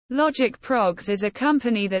LogicProgs is a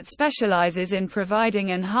company that specializes in providing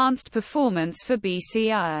enhanced performance for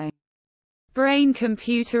BCI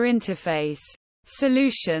brain-computer interface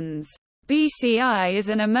solutions. BCI is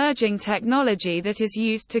an emerging technology that is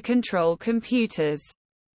used to control computers,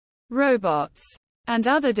 robots, and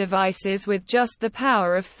other devices with just the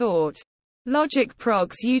power of thought.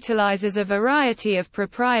 LogicProgs utilizes a variety of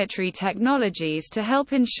proprietary technologies to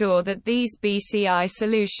help ensure that these BCI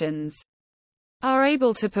solutions are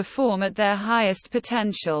able to perform at their highest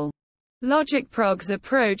potential. LogicProgs'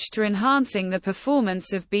 approach to enhancing the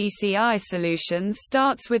performance of BCI solutions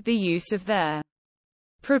starts with the use of their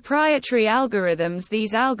proprietary algorithms.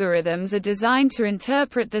 These algorithms are designed to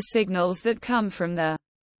interpret the signals that come from the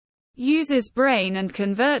user's brain and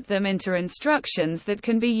convert them into instructions that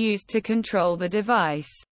can be used to control the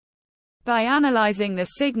device. By analyzing the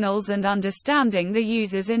signals and understanding the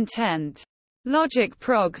user's intent,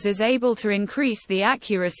 LogicProgs is able to increase the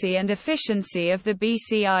accuracy and efficiency of the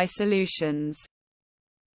BCI solutions.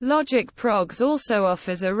 LogicProgs also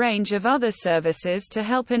offers a range of other services to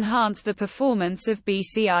help enhance the performance of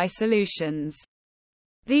BCI solutions.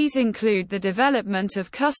 These include the development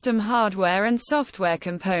of custom hardware and software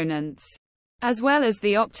components, as well as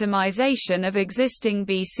the optimization of existing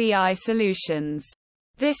BCI solutions.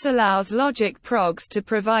 This allows LogicProgs to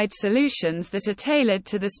provide solutions that are tailored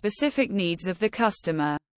to the specific needs of the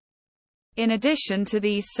customer. In addition to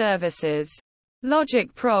these services,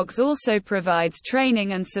 LogicProgs also provides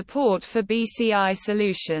training and support for BCI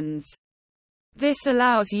solutions. This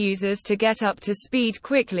allows users to get up to speed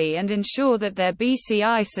quickly and ensure that their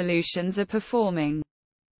BCI solutions are performing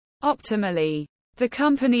optimally. The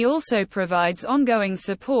company also provides ongoing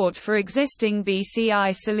support for existing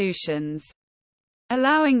BCI solutions,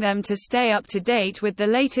 allowing them to stay up to date with the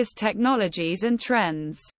latest technologies and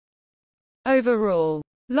trends. Overall,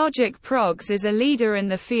 LogicProgs is a leader in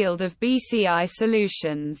the field of BCI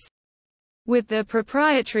solutions. With their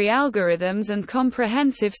proprietary algorithms and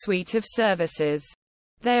comprehensive suite of services,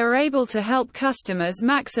 they are able to help customers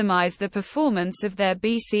maximize the performance of their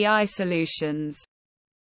BCI solutions.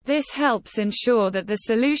 This helps ensure that the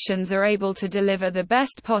solutions are able to deliver the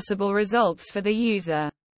best possible results for the user.